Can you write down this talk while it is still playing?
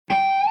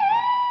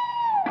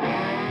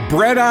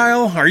Bread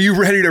aisle, are you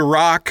ready to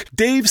rock?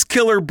 Dave's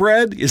Killer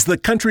Bread is the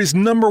country's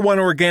 #1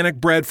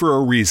 organic bread for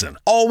a reason.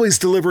 Always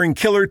delivering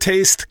killer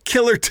taste,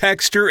 killer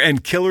texture,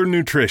 and killer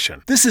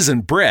nutrition. This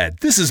isn't bread,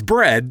 this is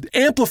bread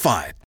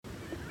amplified.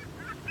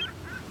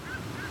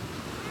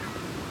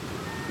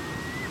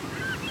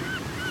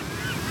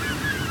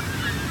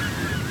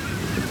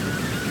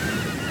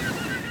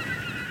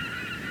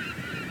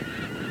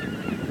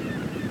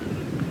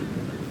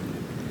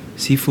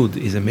 Seafood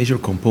is a major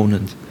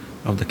component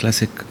of the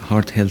classic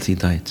heart-healthy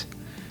diet.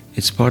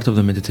 It's part of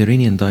the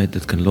Mediterranean diet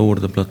that can lower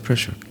the blood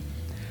pressure.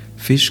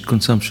 Fish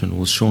consumption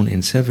was shown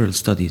in several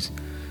studies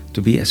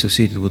to be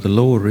associated with a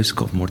lower risk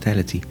of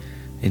mortality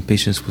in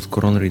patients with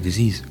coronary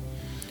disease.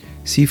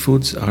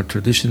 Seafoods are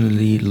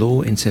traditionally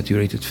low in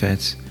saturated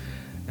fats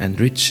and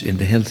rich in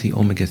the healthy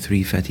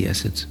omega-3 fatty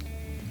acids.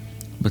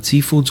 But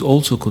seafoods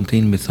also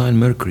contain methyl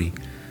mercury,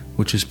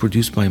 which is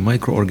produced by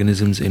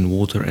microorganisms in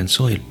water and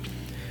soil.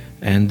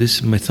 And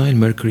this methyl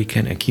mercury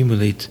can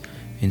accumulate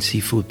in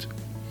seafood.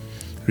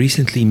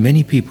 Recently,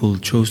 many people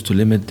chose to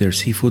limit their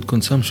seafood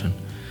consumption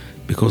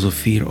because of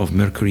fear of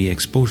mercury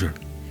exposure.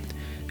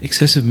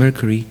 Excessive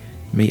mercury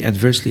may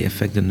adversely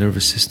affect the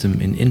nervous system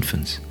in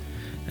infants,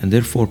 and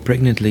therefore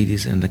pregnant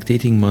ladies and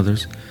lactating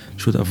mothers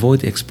should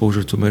avoid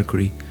exposure to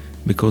mercury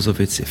because of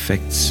its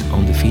effects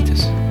on the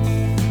fetus.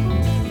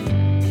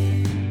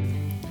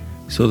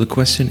 So the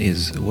question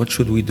is, what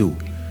should we do?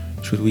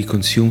 Should we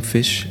consume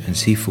fish and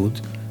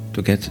seafood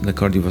to get the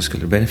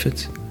cardiovascular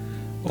benefits,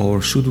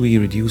 or should we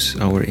reduce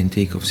our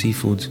intake of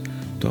seafoods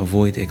to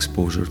avoid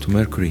exposure to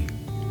mercury?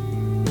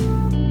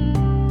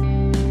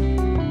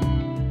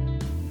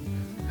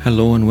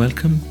 Hello and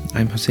welcome.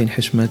 I'm Hussein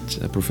Hishmet,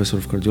 a professor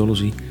of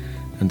cardiology,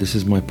 and this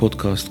is my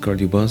podcast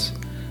CardioBuzz,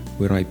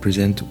 where I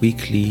present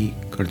weekly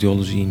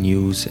cardiology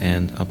news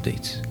and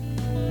updates.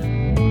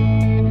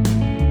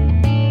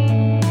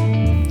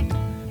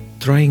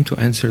 Trying to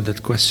answer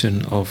that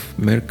question of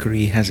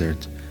mercury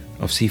hazard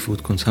of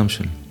seafood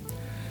consumption,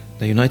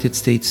 the United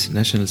States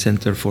National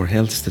Center for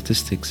Health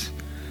Statistics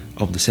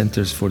of the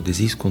Centers for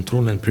Disease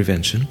Control and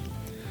Prevention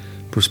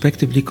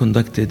prospectively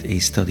conducted a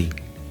study.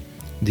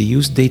 They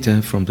used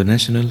data from the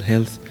National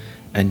Health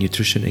and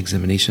Nutrition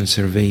Examination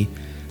Survey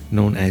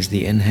known as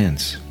the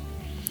NHANES.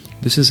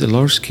 This is a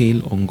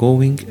large-scale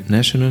ongoing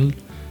national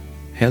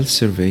health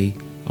survey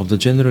of the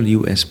general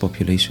US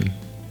population.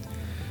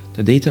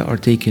 The data are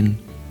taken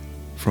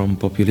from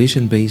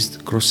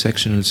population-based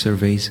cross-sectional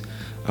surveys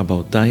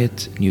about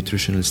diet,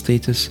 nutritional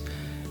status,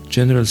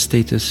 general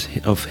status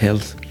of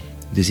health,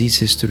 disease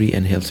history,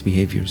 and health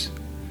behaviors.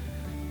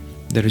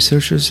 The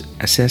researchers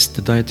assessed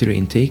the dietary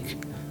intake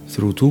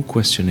through 2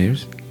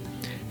 questionnaires,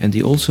 and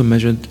they also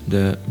measured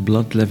the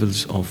blood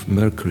levels of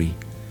mercury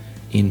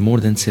in more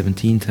than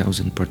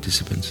 17,000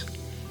 participants.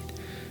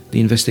 The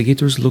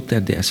investigators looked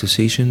at the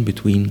association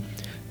between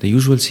the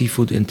usual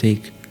seafood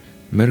intake,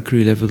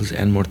 mercury levels,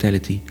 and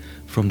mortality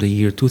from the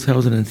year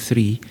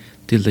 2003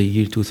 till the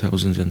year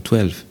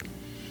 2012,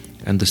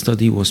 and the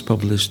study was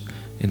published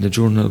in the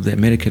Journal of the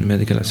American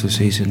Medical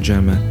Association,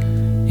 JAMA,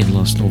 in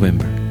last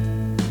November.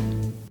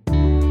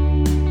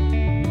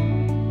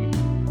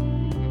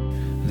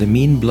 The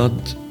mean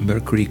blood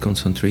mercury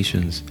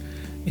concentrations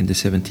in the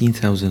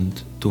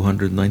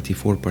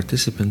 17,294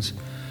 participants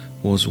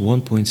was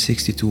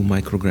 1.62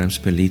 micrograms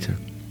per liter,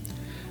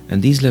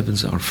 and these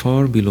levels are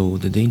far below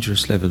the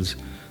dangerous levels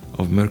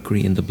of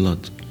mercury in the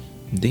blood.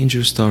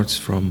 Danger starts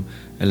from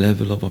a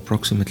level of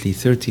approximately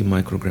 30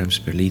 micrograms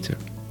per liter.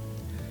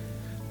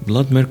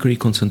 Blood mercury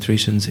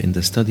concentrations in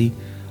the study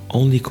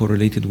only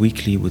correlated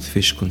weakly with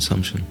fish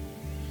consumption.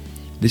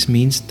 This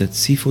means that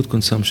seafood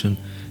consumption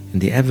in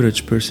the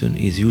average person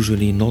is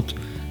usually not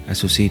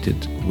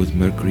associated with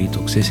mercury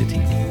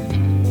toxicity.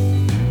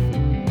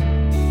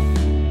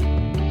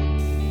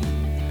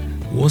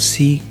 Was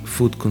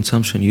seafood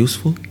consumption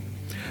useful?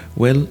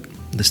 Well,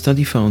 the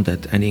study found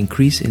that an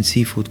increase in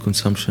seafood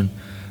consumption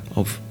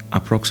of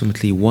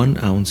approximately 1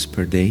 ounce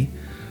per day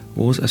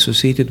was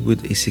associated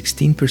with a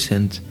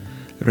 16%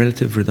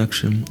 relative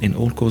reduction in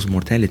all-cause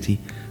mortality,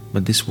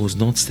 but this was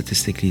not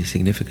statistically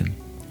significant.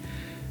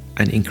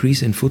 An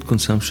increase in food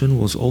consumption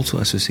was also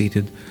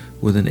associated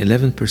with an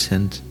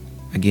 11%,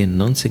 again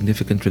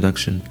non-significant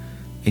reduction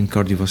in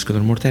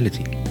cardiovascular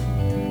mortality.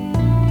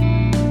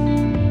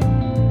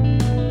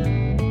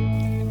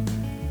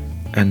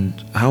 And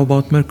how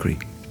about mercury?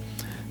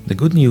 The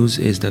good news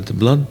is that the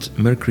blood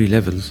mercury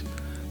levels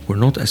were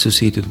not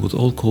associated with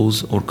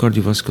all-cause or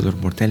cardiovascular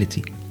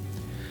mortality.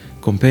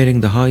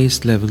 Comparing the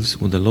highest levels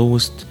with the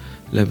lowest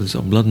levels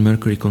of blood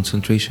mercury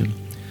concentration,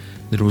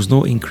 there was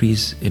no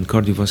increase in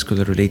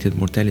cardiovascular-related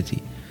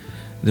mortality.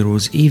 There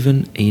was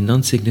even a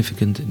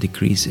non-significant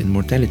decrease in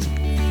mortality.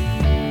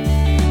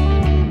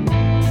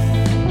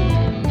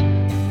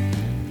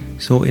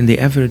 So in the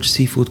average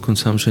seafood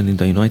consumption in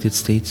the United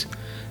States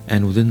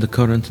and within the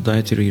current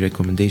dietary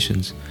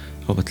recommendations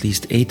of at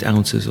least 8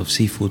 ounces of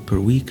seafood per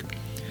week,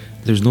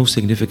 there's no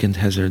significant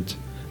hazard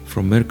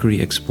from mercury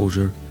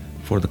exposure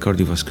for the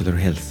cardiovascular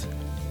health.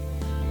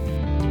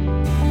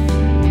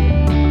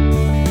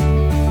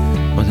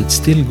 But it's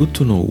still good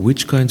to know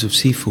which kinds of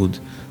seafood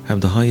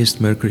have the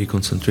highest mercury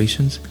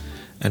concentrations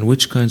and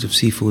which kinds of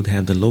seafood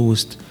have the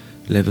lowest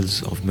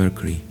levels of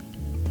mercury.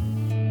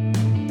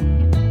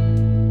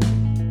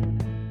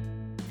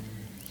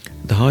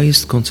 The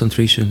highest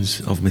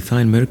concentrations of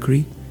methyl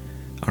mercury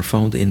are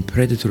found in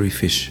predatory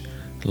fish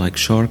like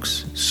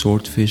sharks,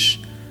 swordfish,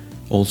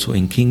 also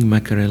in king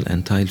mackerel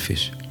and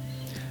tilefish.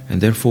 And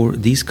therefore,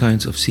 these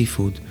kinds of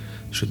seafood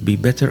should be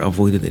better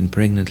avoided in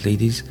pregnant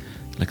ladies,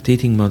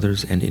 lactating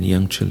mothers, and in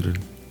young children.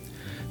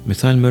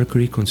 Methyl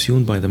mercury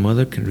consumed by the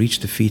mother can reach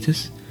the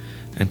fetus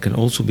and can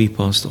also be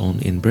passed on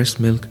in breast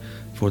milk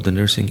for the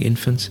nursing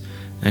infants,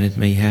 and it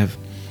may have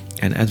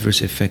an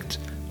adverse effect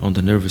on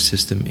the nervous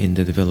system in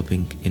the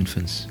developing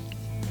infants.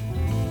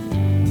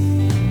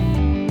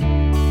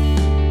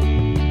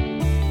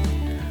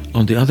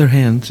 On the other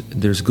hand,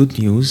 there's good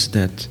news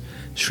that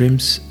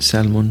shrimps,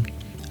 salmon,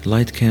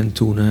 light canned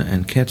tuna,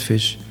 and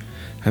catfish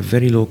have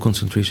very low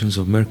concentrations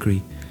of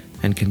mercury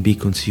and can be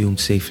consumed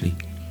safely.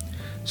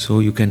 So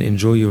you can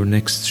enjoy your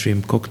next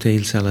shrimp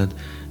cocktail salad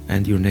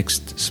and your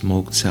next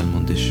smoked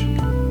salmon dish.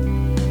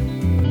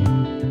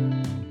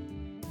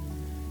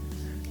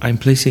 I'm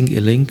placing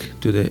a link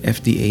to the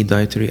FDA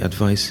dietary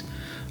advice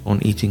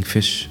on eating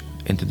fish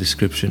in the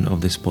description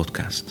of this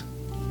podcast.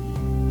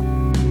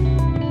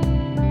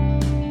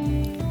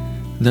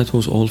 That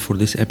was all for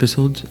this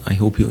episode. I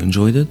hope you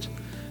enjoyed it.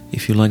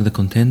 If you like the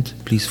content,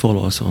 please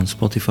follow us on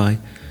Spotify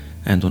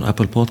and on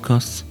Apple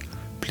Podcasts.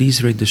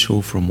 Please rate the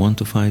show from 1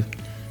 to 5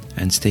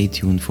 and stay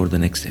tuned for the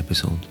next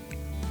episode.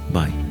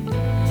 Bye.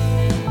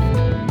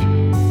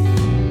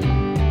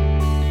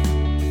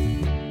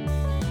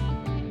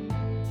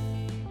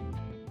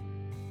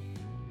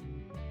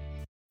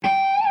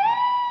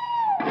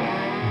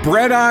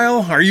 Bread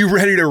aisle, are you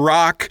ready to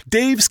rock?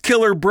 Dave's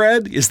Killer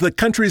Bread is the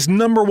country's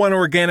 #1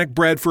 organic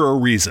bread for a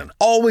reason.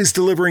 Always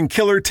delivering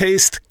killer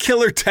taste,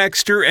 killer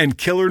texture, and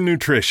killer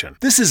nutrition.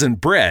 This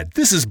isn't bread.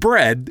 This is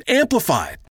bread amplified.